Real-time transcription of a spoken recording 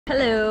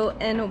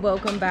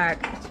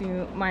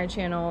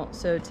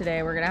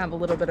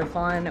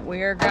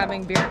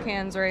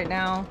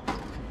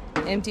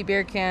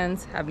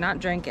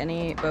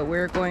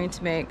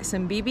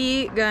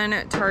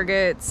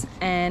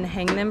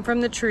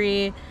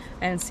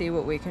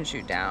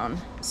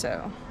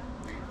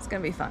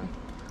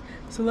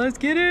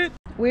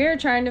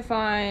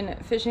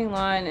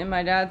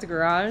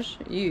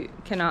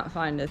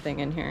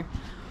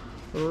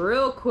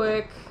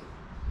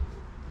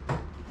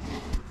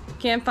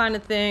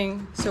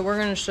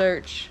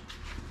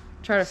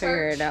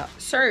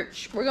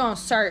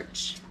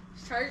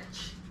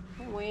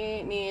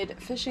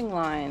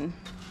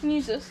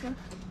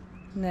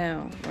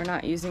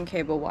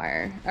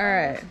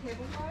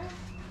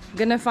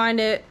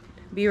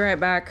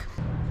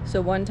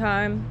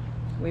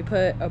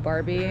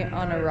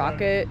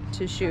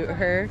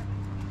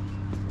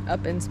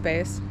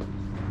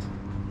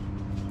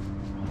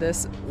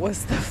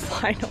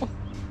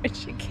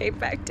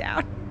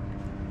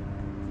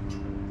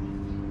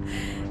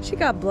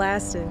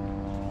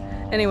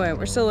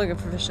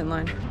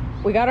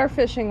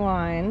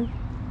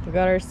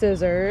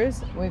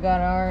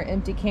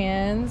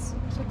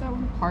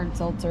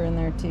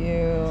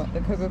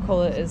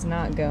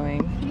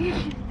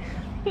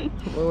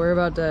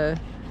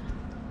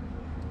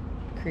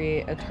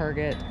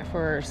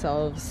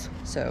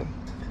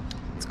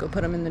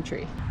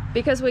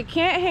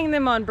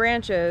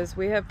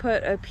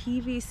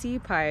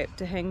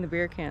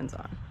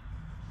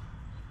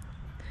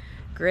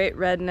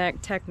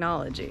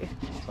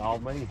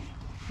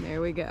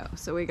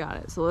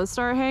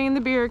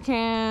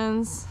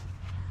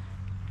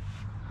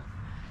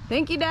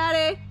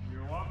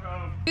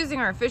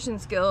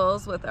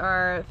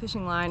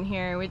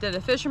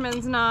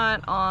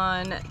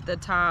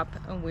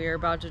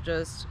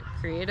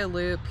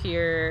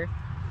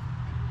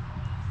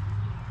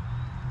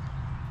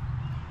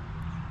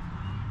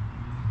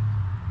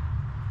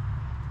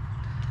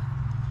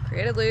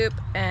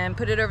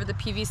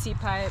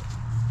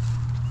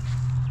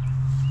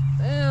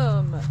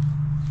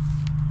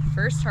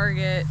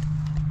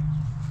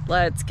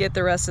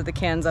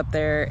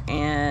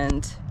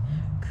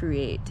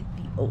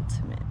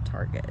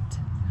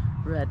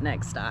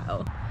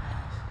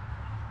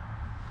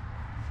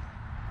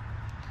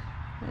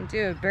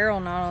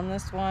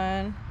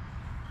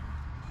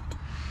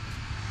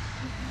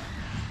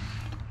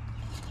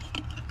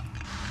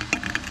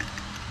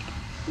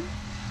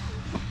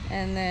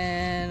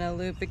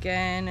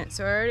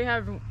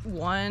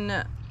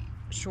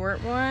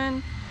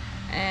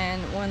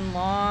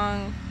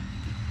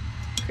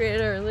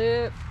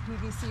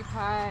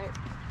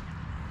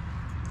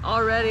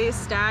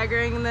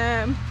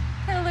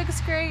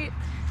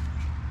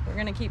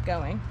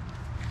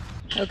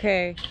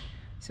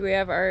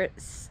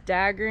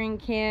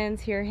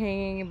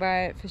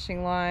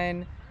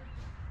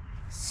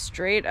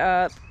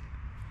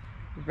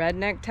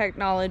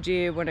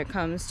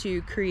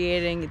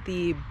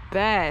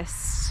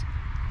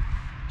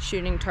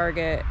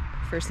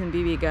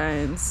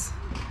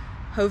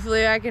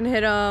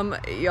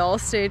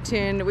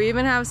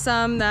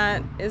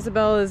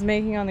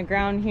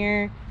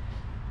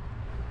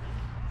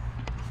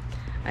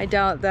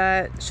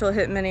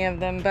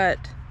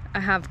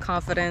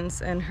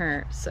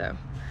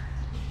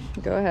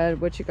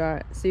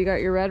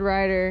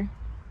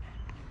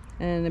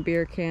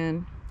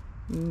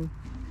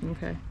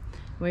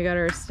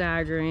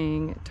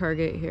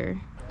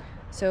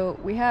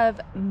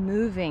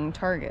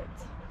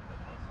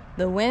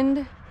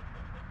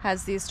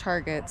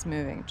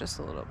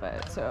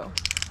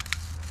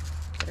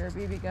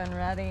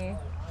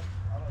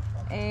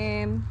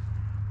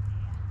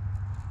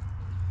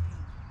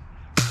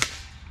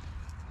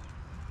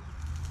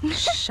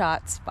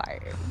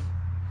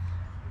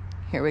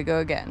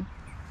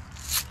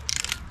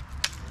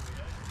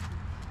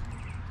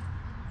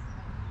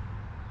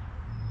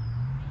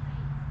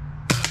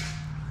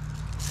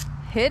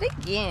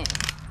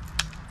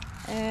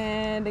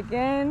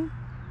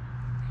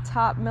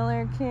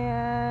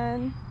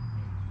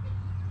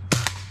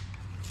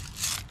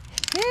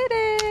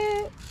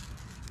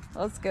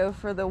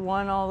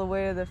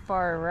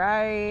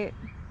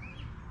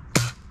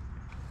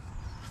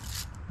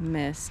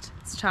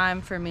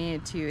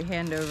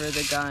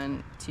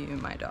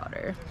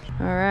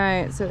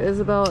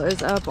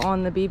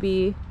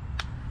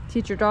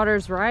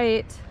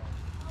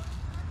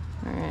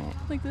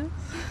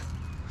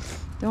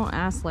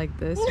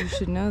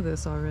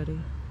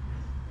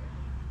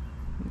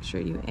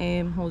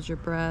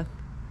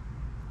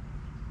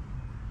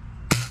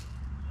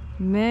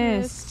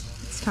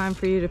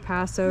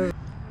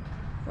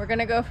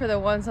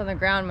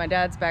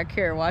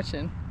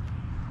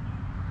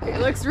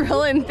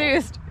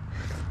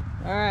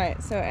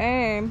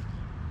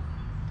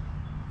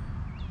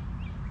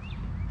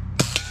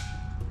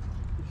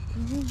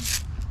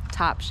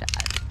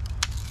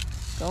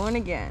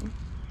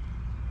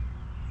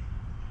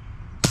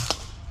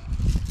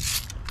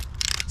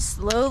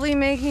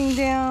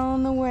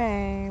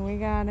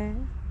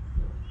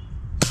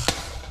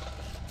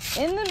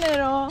In the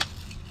middle.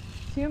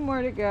 2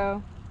 more to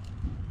go.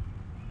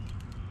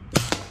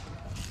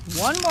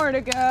 1 more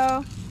to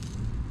go.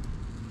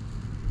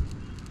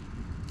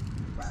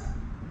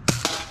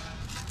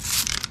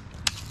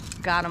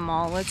 Got them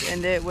all. Let's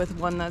end it with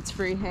one that's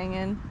free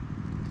hanging.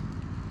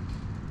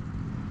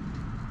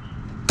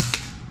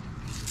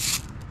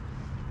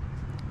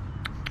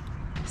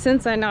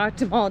 Since I knocked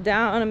them all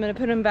down, I'm going to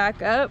put them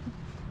back up.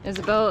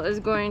 Isabel is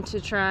going to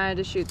try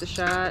to shoot the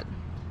shot.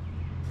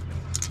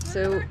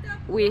 So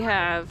we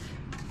have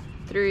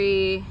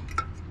 3,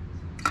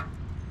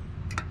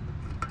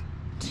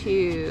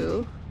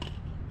 2.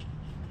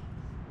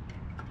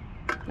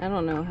 I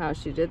don't know how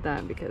she did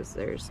that because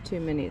there's too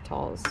many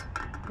talls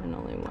and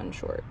only 1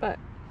 short, but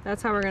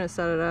that's how we're gonna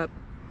set it up.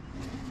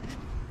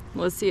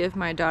 Let's see if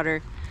my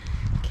daughter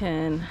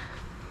can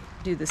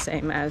do the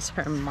same as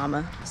her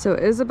mama. So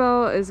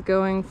Isabel is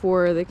going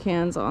for the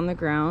cans on the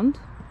ground.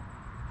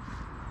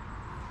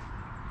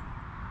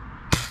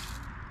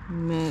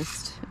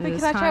 Missed. Wait,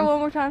 can I try one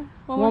more time?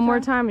 One more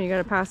time, you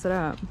gotta pass it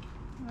up.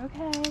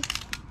 Okay.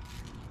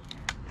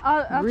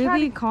 I'll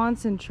really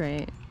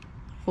concentrate.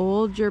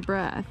 Hold your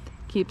breath.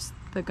 Keeps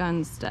the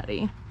gun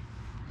steady.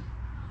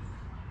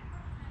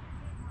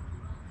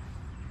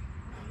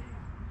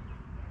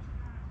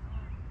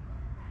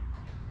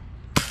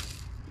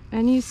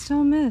 And you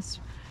still missed.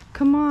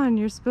 Come on,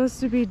 you're supposed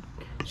to be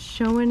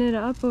showing it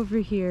up over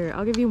here.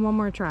 I'll give you one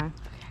more try.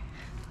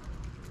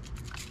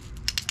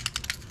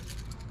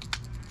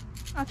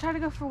 I'll try to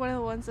go for one of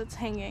the ones that's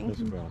hanging.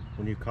 Isabel,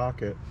 when you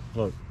cock it,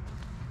 look.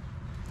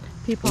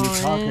 Peep When you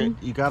on cock in.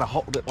 it, you gotta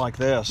hold it like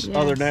this. Yes.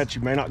 Other than that,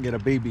 you may not get a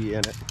BB in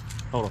it.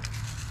 Hold on.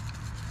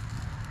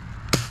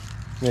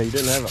 Yeah, you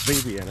didn't have a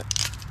BB in it.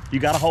 You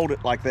gotta hold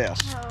it like this.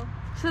 Oh.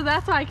 So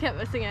that's why I kept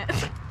missing it.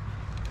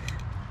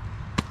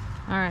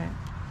 All right,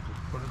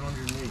 Just put it on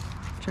your knee.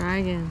 try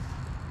again.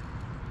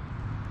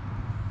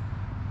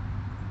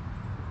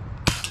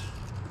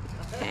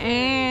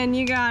 And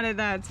you got it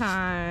that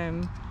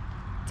time.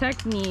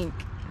 Technique,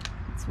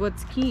 it's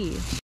what's key.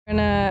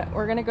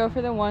 We're gonna go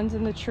for the ones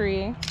in the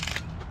tree,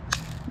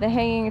 the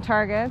hanging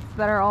targets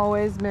that are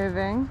always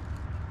moving.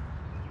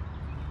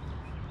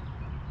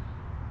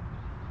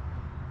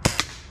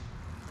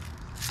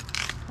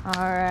 All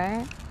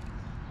right.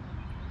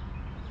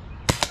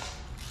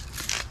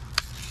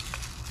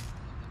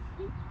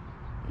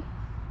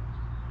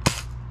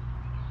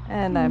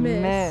 And I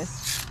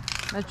missed.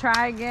 Let's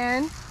try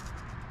again.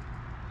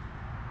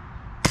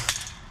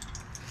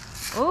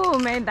 Oh,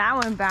 made that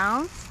one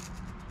bounce.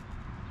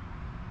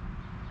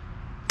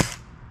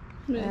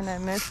 And I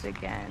missed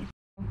again.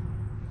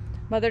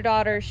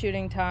 Mother-daughter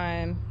shooting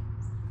time.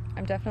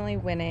 I'm definitely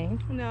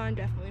winning. No, I'm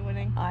definitely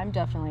winning. I'm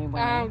definitely winning.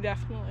 I'm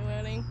definitely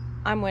winning.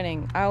 I'm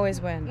winning. I always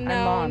win. No,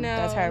 I'm mom. no,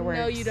 That's how it works.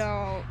 no, you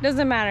don't.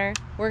 Doesn't matter.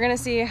 We're gonna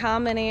see how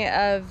many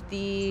of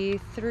the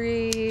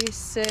 3,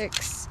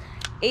 6,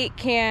 8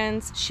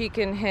 cans she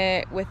can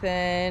hit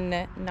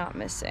within not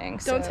missing.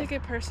 Don't take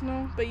it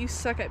personal, but you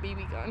suck at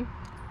BB gun.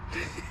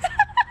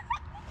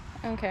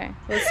 Okay,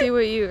 let's see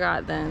what you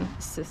got then,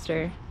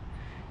 sister.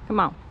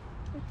 Come on.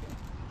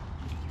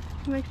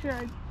 Okay. Make sure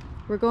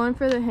We're going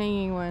for the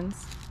hanging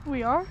ones.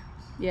 we are?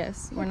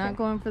 Yes, we're not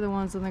going for the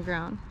ones on the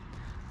ground.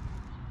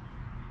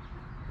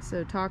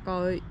 So talk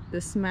all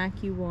the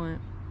smack you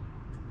want.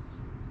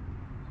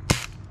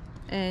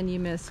 And you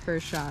missed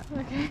first shot.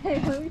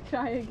 Okay, let me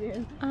try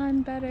again.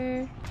 I'm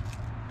better.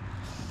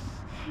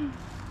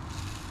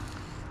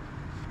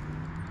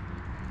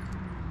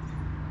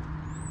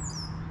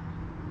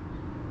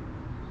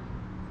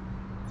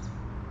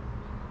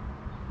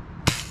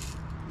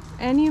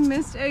 And you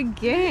missed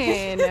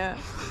again.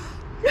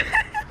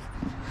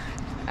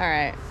 All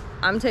right,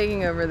 I'm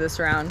taking over this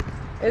round.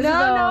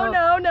 Isabel,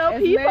 No,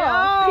 if people.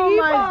 oh,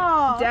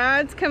 my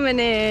dad's coming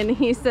in.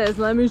 He says,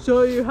 "Let me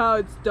show you how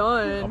it's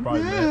done." I'll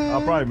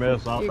probably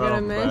miss. I'll You're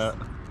gonna miss?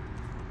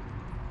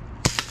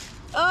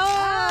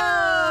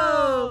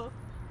 Oh!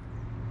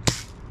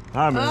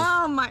 I miss.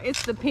 Oh my!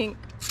 It's the pink.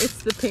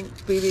 It's the pink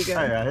BB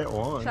gun. Hey, I hit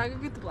one. Should I go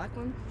get the black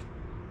one?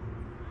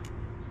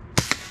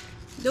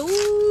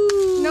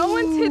 Ooh. No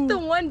one's hit the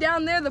one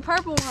down there, the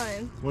purple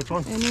one. Which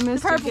one? And you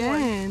missed purple one.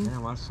 again.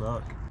 Damn, I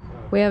suck.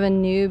 We have a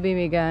new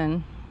BB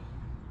gun.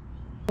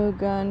 New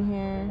gun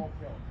here.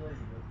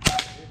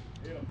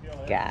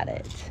 Got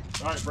it.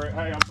 All right, Brett. Hey,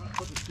 I'm about to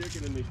put the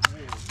chicken in these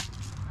pans.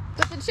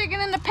 Put the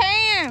chicken in the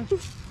pan. Did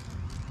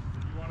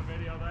you want to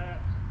video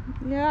that?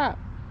 Yeah.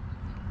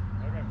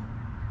 Okay.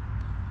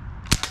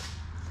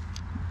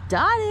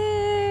 Got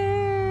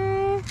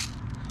it.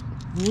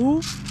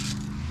 Whoop.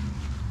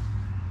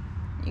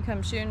 You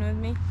come shooting with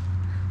me?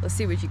 Let's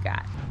see what you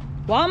got.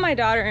 While my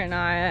daughter and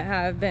I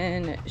have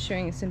been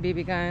shooting some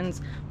BB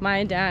guns,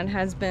 my dad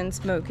has been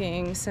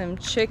smoking some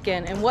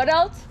chicken. And what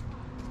else?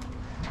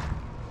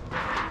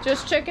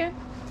 Just chicken?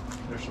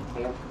 There's some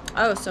pork.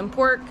 Oh, some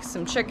pork,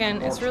 some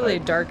chicken. It's really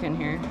dark in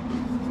here.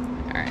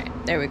 All right,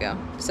 there we go.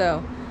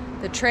 So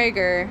the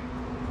Trager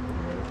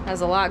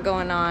has a lot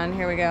going on.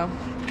 Here we go.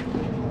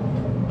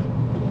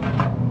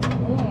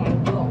 Oh my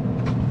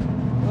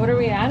God. What are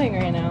we adding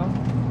right now?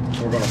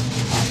 We're gonna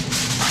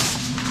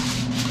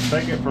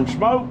take it from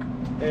smoke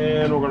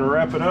and we're gonna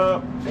wrap it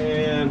up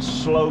and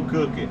slow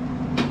cook it.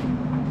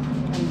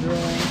 I'm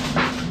drooling.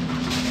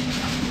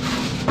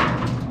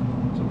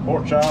 Some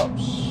pork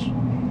chops.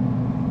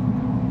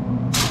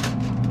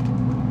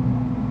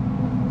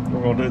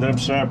 We're gonna do them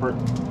separate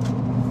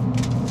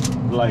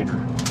later.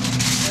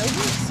 Those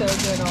look so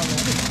good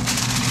already.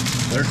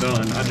 They're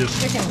done.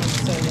 Chicken looks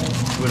so good.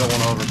 We don't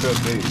want to overcook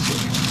these.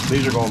 So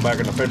these are going back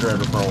in the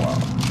refrigerator for a while.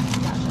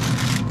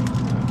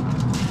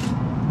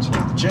 So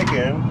the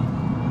chicken,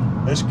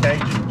 this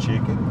Cajun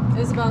chicken.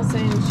 Isabel's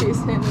saying she's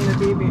hitting the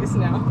BBs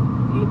now.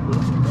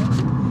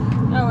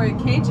 Oh wait,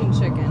 Cajun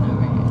chicken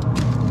over here.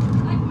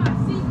 Like my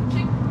seasoned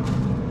chicken.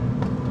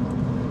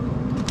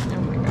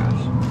 Oh my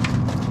gosh.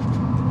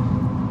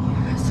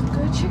 That's some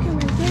good chicken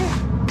right there.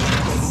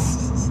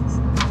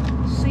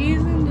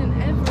 Seasoned and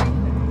everything.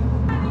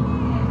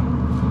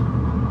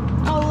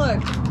 Oh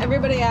look,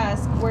 everybody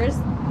asked, where's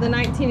the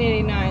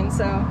 1989?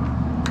 So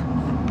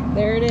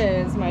there it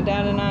is. My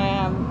dad and I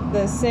have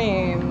the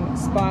same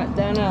spot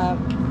done up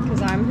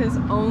because I'm his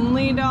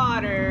only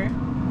daughter.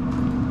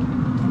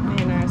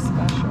 Ain't I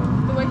special?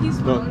 The way he's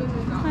floating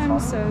is not I'm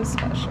so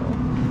special.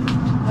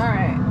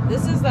 Alright,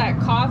 this is that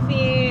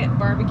coffee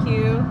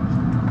barbecue.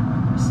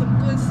 some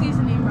good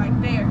seasoning right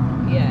there.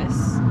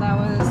 Yes, that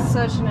was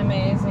such an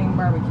amazing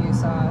barbecue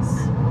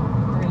sauce.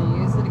 We're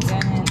gonna use it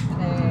again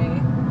today.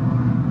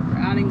 We're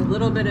adding a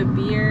little bit of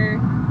beer.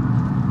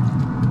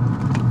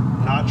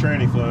 Not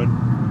tranny fluid.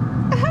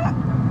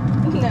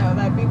 No,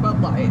 that'd be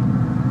Bud Light.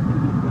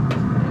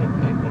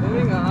 Anyway,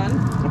 moving on.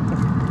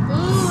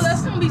 Ooh,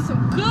 that's gonna be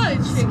some good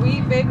chicken.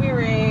 Sweet Baby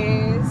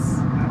Ray's.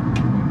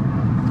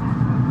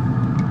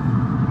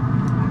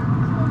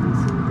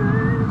 Some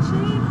good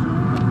chicken.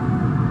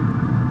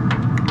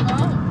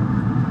 Oh,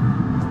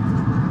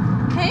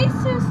 Hey,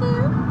 Susu.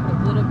 A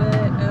little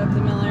bit of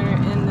the Miller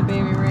in the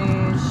Baby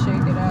Ray's.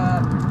 Shake it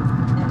up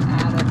and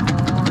add it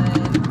on.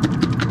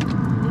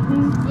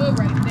 good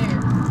right there.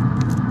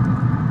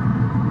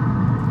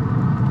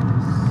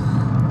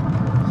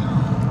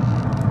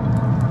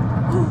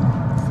 Ooh,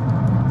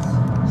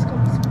 it's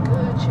gonna be some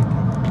good chicken.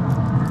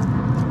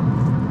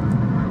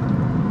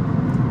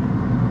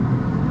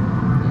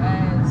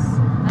 Yes,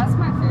 that's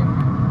my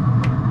favorite.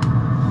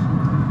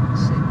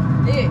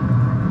 Shit.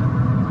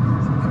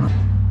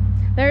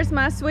 There's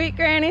my sweet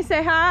granny.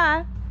 Say hi.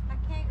 I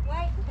can't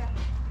wait to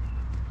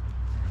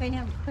clean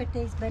up and put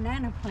these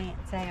banana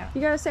plants out.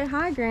 You gotta say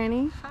hi,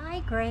 Granny.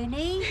 Hi,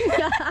 Granny.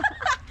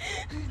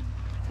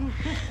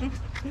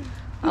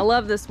 I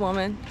love this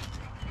woman.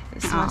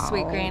 This is my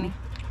sweet Aw. granny.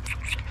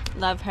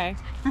 Love her.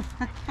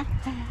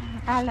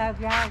 I love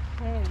y'all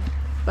too.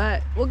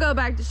 But we'll go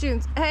back to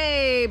shooting.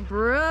 Hey,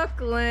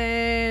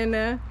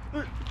 Brooklyn.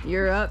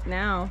 You're up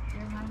now.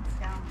 Your mom's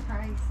gone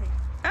crazy.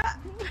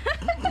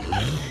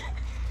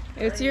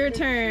 It's your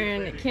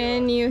turn.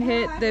 Can you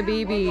hit the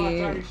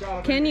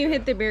BB? Can you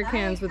hit the beer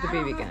cans with the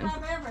BB gun?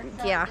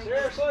 Yeah.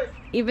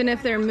 Even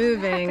if they're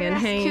moving and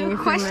hanging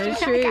from the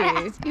tree.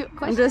 You a I'm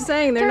question. just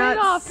saying they're Turn not. it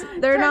off.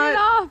 They're Turn not. it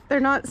off. They're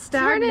not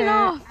stagnant. Turn it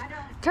off.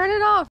 Turn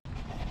it off.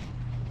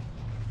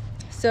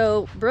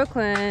 So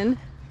Brooklyn,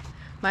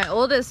 my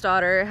oldest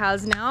daughter,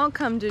 has now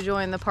come to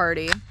join the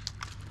party.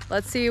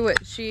 Let's see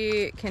what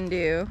she can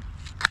do.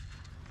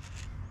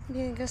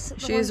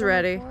 She's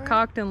ready,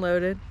 cocked and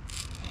loaded.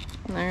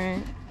 All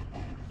right,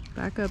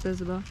 back up,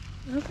 Isabel.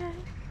 Okay.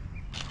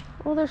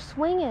 Well, they're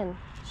swinging.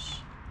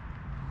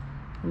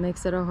 It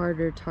makes it a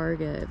harder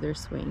target if they're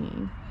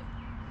swinging.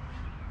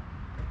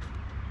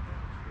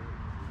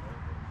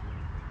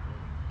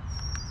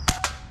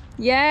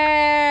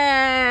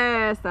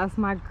 Yes, that's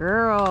my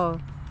girl.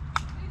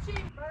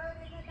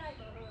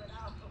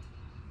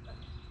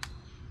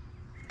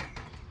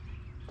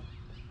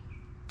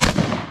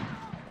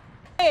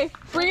 Hey,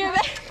 bring it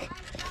back.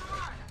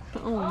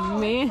 Oh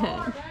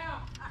man.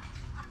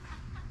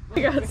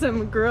 We got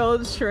some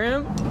grilled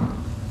shrimp.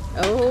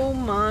 Oh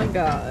my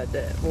god,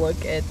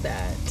 look at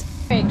that.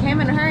 Hey, came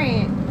in a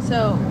hurry,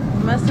 so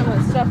messing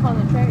with stuff on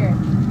the Trager.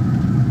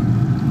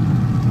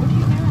 What are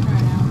you doing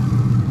right now?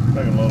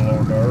 Take a little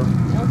hors d'oeuvre.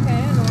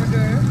 Okay, an hors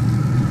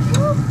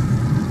d'oeuvre.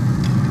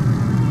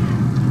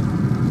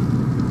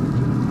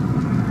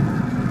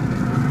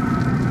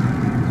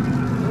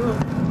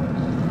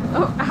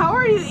 Oh, how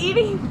are you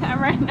eating that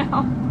right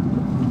now?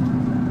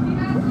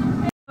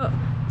 Oh,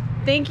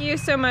 thank you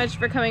so much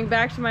for coming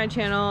back to my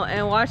channel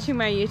and watching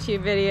my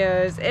YouTube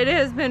videos. It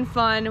has been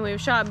fun. We've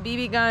shot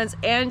BB guns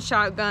and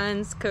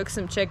shotguns, cooked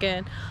some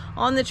chicken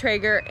on the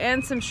Traeger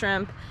and some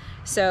shrimp.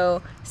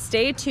 So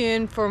stay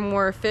tuned for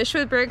more Fish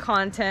with Brick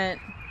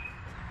content.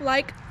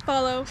 Like,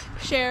 follow,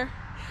 share.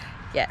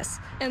 Yes,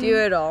 And do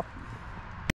it all.